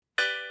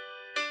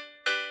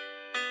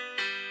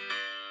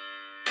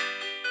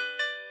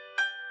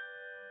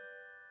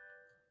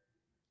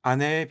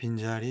아내의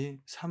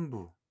빈자리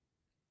 3부.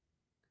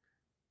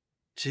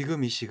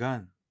 지금 이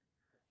시간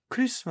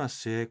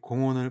크리스마스에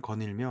공원을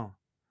거닐며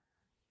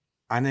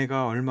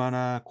아내가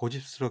얼마나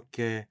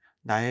고집스럽게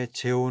나의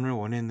재혼을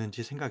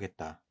원했는지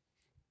생각했다.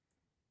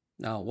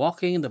 Now,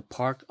 walking in the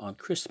park on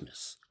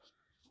Christmas,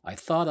 I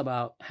thought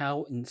about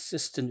how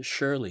insistent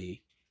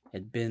Shirley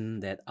had been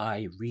that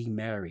I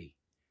remarry.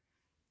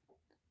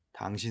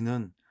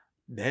 당신은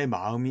내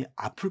마음이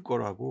아플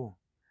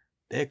거라고,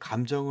 내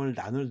감정을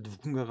나눌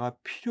누군가가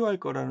필요할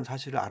거라는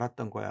사실을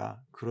알았던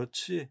거야.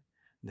 그렇지?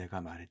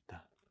 내가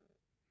말했다.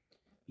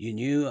 You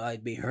knew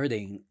I'd be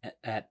hurting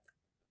at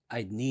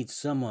I'd need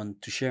someone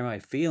to share my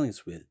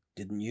feelings with,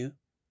 didn't you?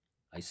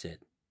 I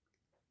said.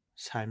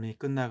 삶이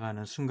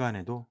끝나가는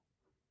순간에도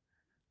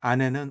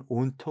아내는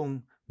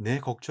온통 내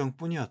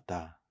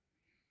걱정뿐이었다.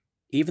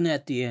 Even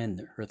at the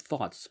end, her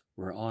thoughts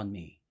were on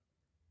me.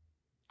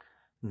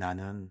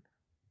 나는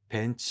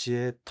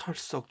벤치에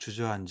털썩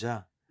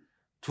주저앉아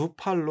두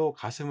팔로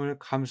가슴을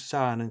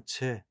감싸 안은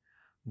채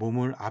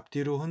몸을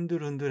앞뒤로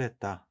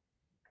흔들흔들했다.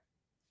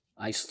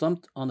 I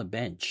slumped on a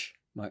bench,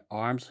 my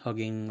arms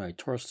hugging my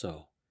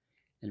torso,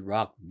 and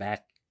rocked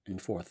back and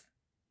forth.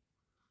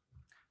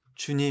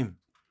 주님,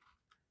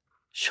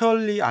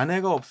 셜리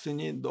아내가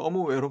없으니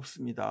너무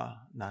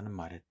외롭습니다. 나는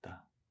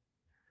말했다.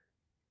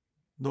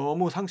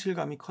 너무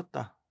상실감이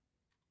컸다.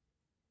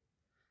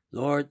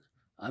 Lord,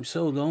 I'm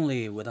so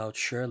lonely without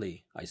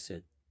Shirley, I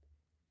said.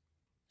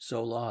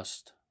 So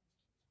lost.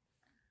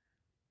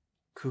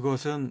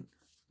 그것은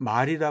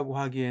말이라고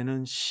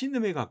하기에는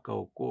신음에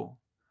가까웠고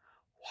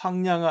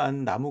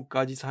황량한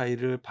나뭇가지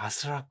사이를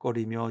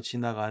바스락거리며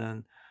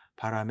지나가는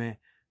바람에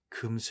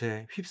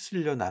금세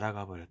휩쓸려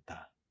날아가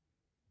버렸다.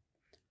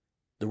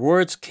 The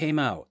words came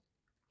out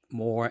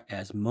more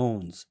as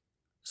moans,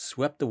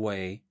 swept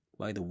away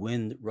by the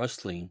wind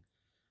rustling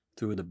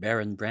through the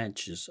barren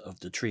branches of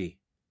the tree.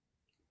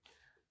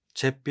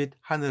 잿빛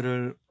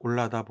하늘을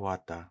올라다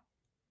보았다.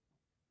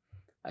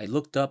 I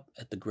looked up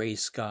at the gray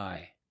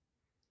sky.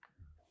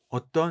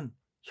 어떤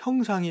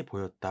형상이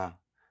보였다.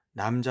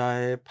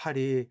 남자의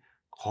팔이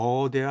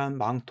거대한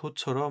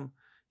망토처럼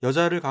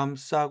여자를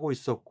감싸고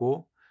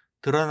있었고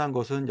드러난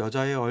것은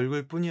여자의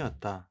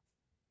얼굴뿐이었다.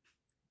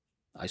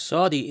 I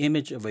saw the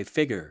image of a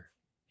figure,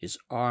 his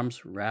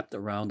arms wrapped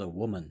around a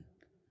woman,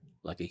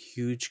 like a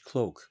huge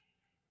cloak,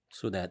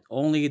 so that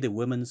only the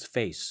woman's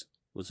face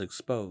was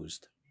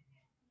exposed.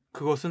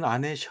 그것은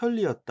아내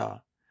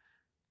셜리였다.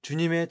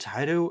 주님의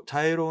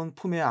자애로운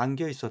품에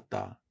안겨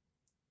있었다.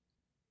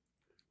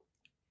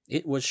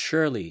 It was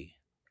Shirley,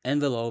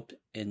 enveloped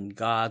in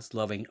God's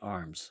loving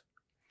arms.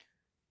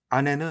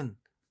 아내는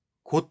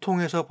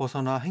고통에서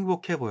벗어나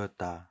행복해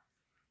보였다.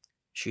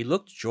 She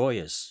looked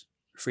joyous,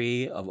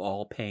 free of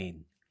all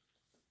pain.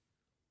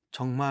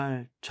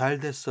 정말 잘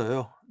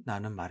됐어요.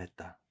 나는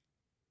말했다.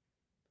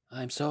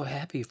 I'm so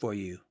happy for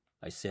you,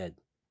 I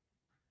said.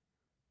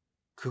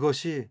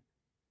 그것이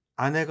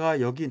아내가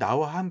여기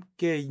나와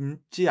함께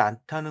있지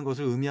않다는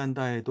것을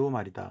의미한다 해도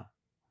말이다.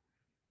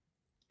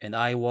 And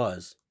I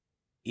was,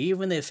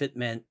 even if it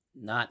meant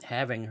not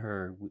having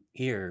her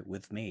here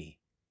with me.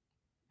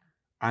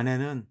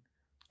 아내는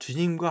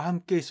주님과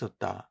함께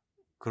있었다.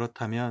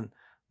 그렇다면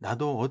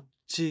나도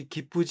어찌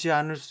기쁘지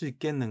않을 수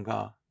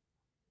있겠는가?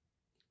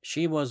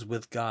 She was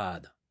with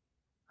God.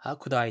 How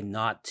could I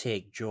not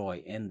take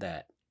joy in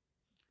that?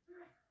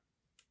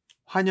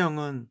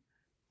 환영은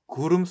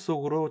구름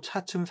속으로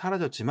차츰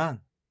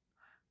사라졌지만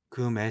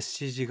그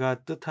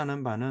메시지가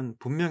뜻하는 바는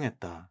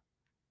분명했다.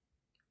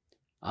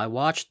 I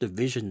watched the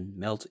vision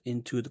melt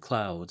into the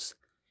clouds,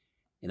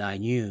 and I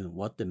knew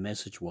what the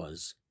message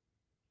was.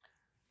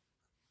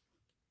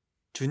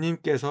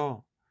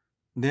 주님께서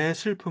내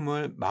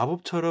슬픔을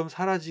마법처럼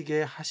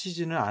사라지게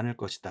하시지는 않을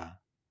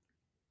것이다.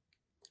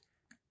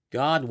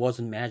 God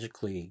wasn't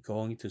magically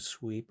going to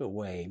sweep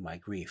away my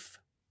grief.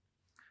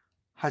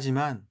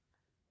 하지만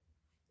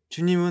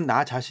주님은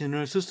나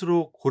자신을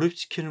스스로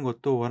고립시키는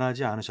것도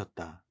원하지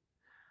않으셨다.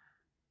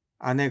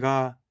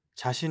 아내가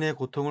자신의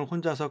고통을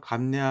혼자서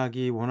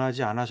감내하기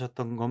원하지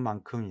않으셨던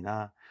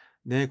것만큼이나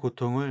내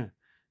고통을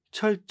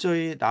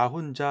철저히 나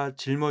혼자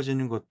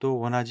짊어지는 것도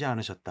원하지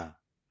않으셨다.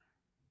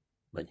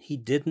 But he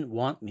didn't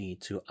want me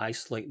to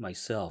isolate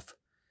myself,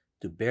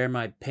 to bear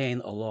my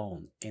pain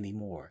alone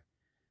anymore.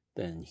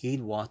 Then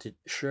he'd wanted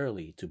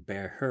Shirley to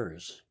bear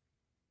hers.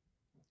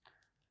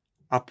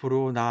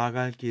 앞으로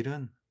나아갈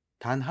길은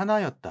단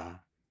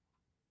하나였다.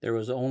 There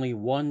was only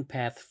one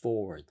path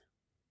forward.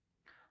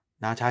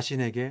 나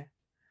자신에게,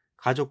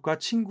 가족과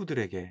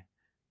친구들에게,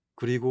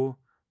 그리고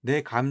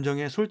내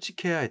감정에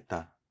솔직해야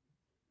했다.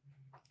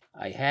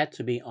 I had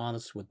to be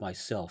honest with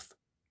myself,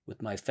 with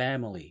my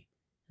family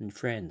and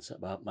friends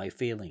about my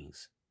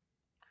feelings.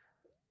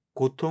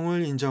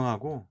 고통을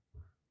인정하고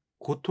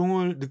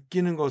고통을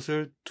느끼는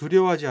것을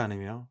두려워하지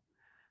않으며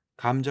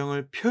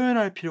감정을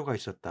표현할 필요가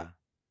있었다.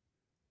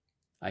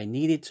 I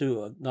needed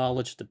to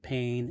acknowledge the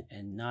pain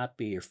and not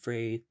be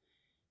afraid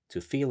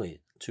to feel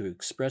it, to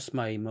express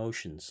my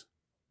emotions.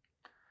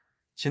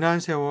 지난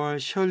세월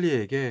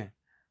셜리에게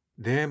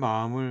내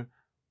마음을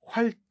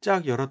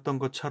활짝 열었던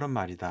것처럼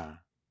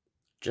말이다.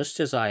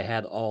 Just as I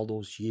had all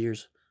those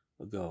years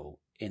ago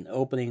in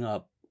opening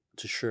up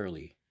to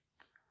Shirley.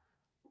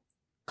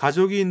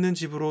 가족이 있는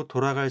집으로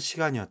돌아갈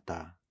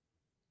시간이었다.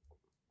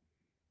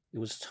 It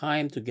was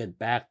time to get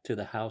back to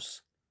the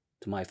house,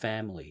 to my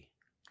family.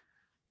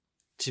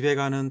 집에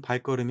가는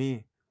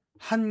발걸음이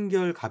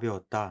한결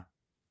가벼웠다.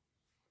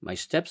 My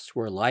steps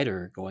were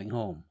lighter going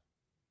home.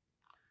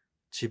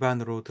 집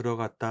안으로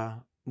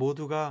들어갔다.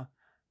 모두가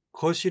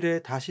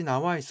거실에 다시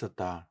나와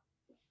있었다.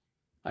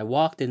 I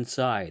walked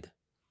inside.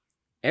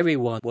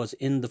 Everyone was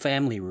in the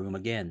family room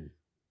again.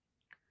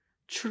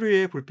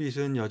 추리의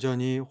불빛은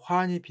여전히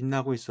환히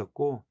빛나고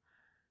있었고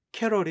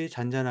캐럴이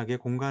잔잔하게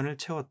공간을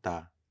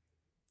채웠다.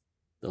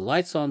 The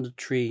lights on the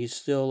tree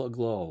still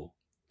aglow.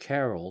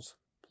 Carols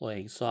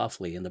playing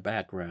softly in the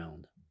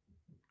background.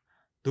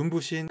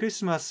 눈부신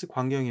크리스마스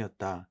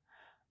광경이었다.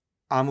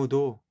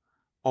 아무도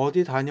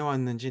어디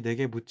다녀왔는지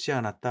내게 묻지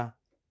않았다.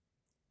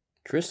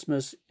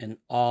 Christmas in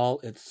all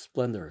its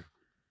splendor.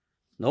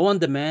 No one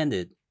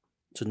demanded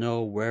to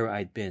know where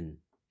I'd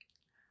been.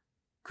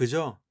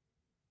 그저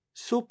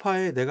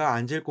소파에 내가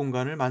앉을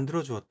공간을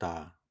만들어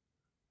주었다.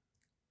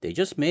 They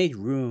just made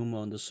room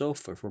on the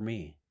sofa for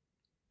me.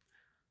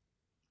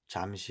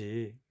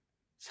 잠시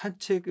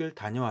산책을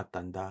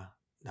다녀왔단다.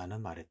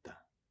 나는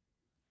말했다.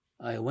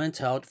 I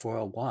went out for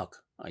a walk,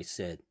 I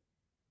said.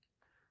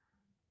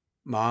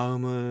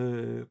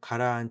 마음을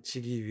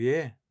가라앉히기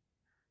위해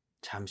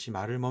잠시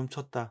말을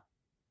멈췄다.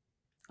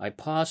 I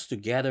paused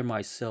to gather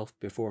myself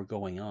before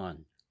going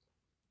on.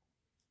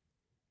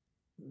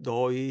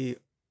 너희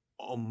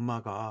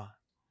엄마가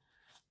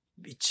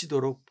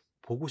미치도록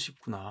보고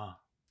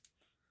싶구나.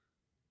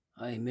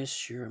 I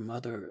miss your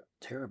mother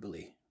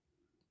terribly.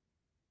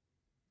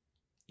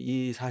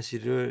 이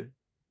사실을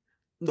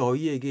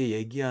너희에게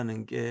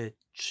얘기하는 게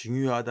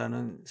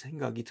중요하다는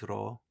생각이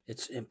들어.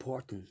 It's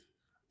important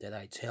that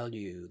I tell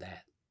you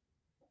that.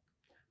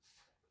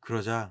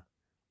 그러자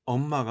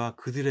엄마가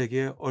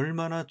그들에게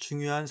얼마나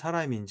중요한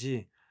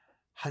사람인지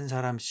한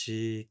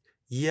사람씩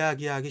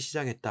이야기하기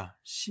시작했다.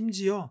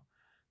 심지어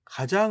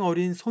가장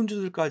어린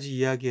손주들까지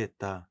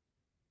이야기했다.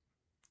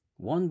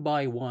 One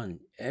by one,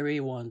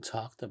 everyone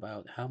talked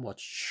about how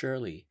much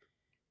Shirley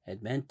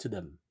had meant to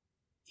them,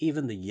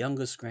 even the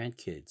youngest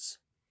grandkids.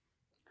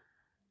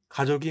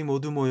 가족이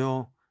모두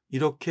모여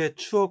이렇게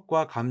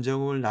추억과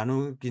감정을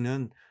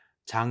나누기는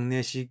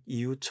장례식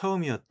이후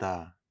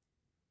처음이었다.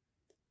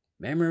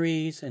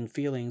 Memories and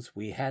feelings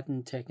we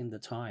hadn't taken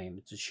the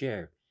time to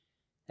share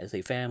as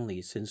a family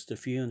since the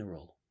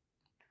funeral.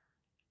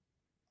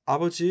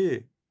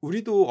 아버지,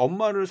 우리도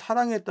엄마를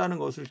사랑했다는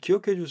것을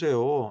기억해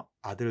주세요.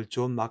 아들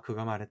존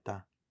마크가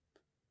말했다.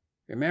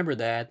 Remember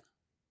that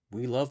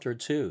we loved her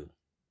too,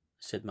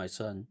 said my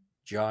son,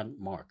 John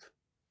Mark.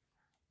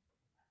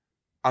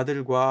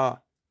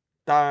 아들과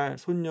딸,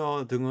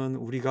 손녀 등은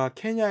우리가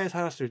케냐에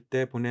살았을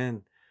때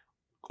보낸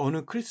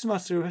어느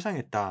크리스마스를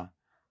회상했다.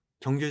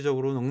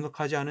 경제적으로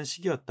넉넉하지 않은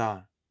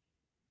시기였다.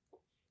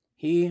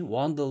 He,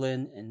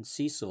 Wandolin, and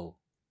Cecil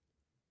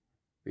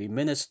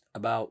reminisced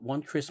about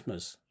one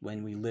Christmas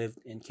when we lived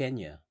in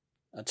Kenya,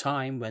 a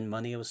time when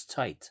money was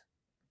tight.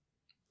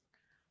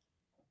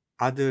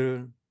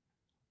 아들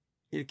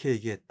이렇게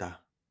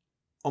얘기했다.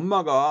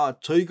 엄마가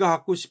저희가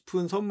갖고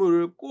싶은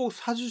선물을 꼭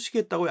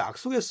사주시겠다고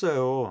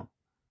약속했어요.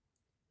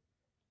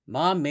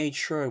 Mom made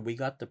sure we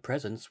got the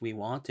presents we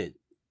wanted,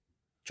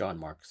 John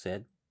Mark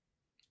said.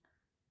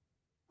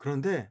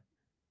 그런데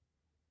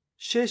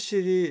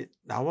셰실이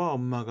나와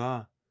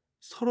엄마가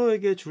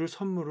서로에게 줄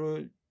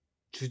선물을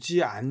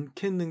주지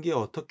않겠는 게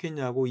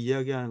어떻겠냐고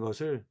이야기하는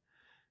것을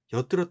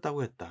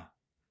엿들었다고 했다.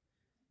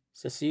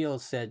 Cecile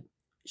said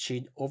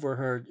she'd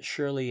overheard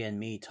Shirley and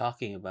me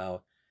talking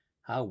about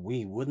how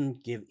we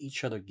wouldn't give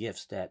each other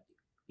gifts that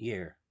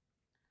year.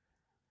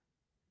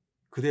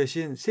 그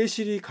대신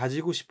세실이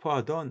가지고 싶어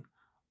하던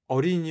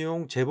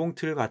어린이용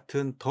재봉틀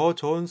같은 더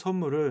좋은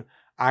선물을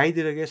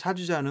아이들에게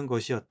사주자는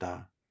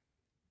것이었다.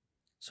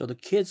 So the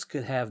kids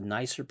could have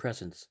nicer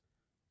presents,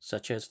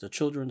 such as the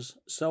children's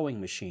sewing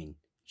machine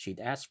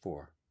she'd asked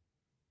for.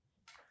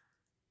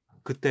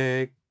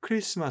 그때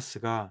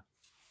크리스마스가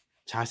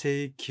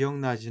자세히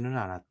기억나지는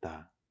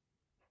않았다.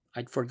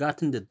 I'd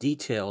forgotten the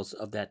details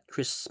of that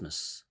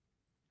Christmas.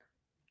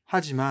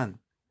 하지만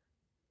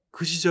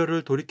그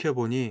시절을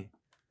돌이켜보니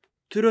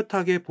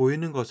뚜렷하게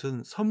보이는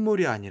것은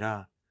선물이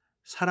아니라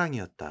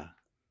사랑이었다.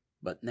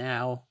 But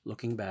now,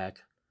 looking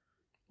back,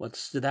 what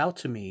stood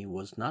out to me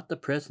was not the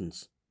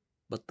presents,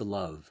 but the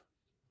love.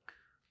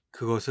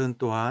 그것은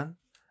또한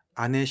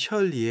아내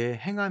셜리의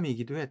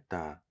행함이기도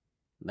했다.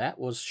 That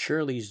was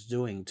Shirley's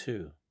doing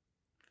too.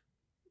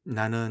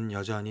 나는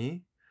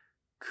여전히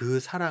그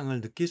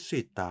사랑을 느낄 수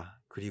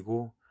있다.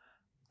 그리고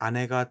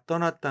아내가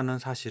떠났다는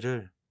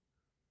사실을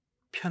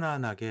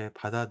편안하게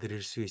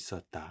받아들일 수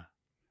있었다.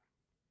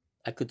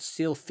 I could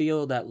still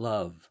feel that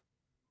love,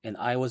 and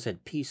I was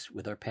at peace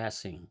with her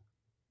passing.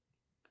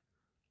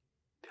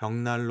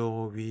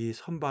 벽난로 위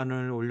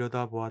선반을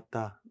올려다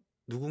보았다.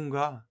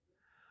 누군가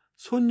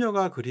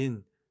손녀가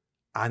그린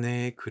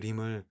아내의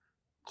그림을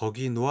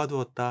거기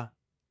놓아두었다.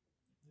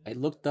 I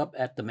looked up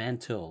at the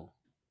mantel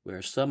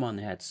where someone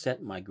had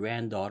set my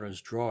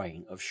granddaughter's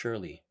drawing of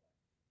Shirley.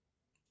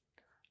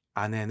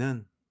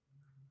 아내는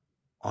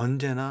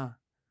언제나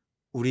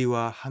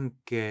우리와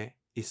함께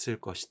있을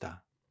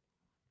것이다.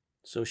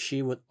 So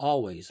she would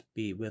always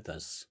be with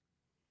us.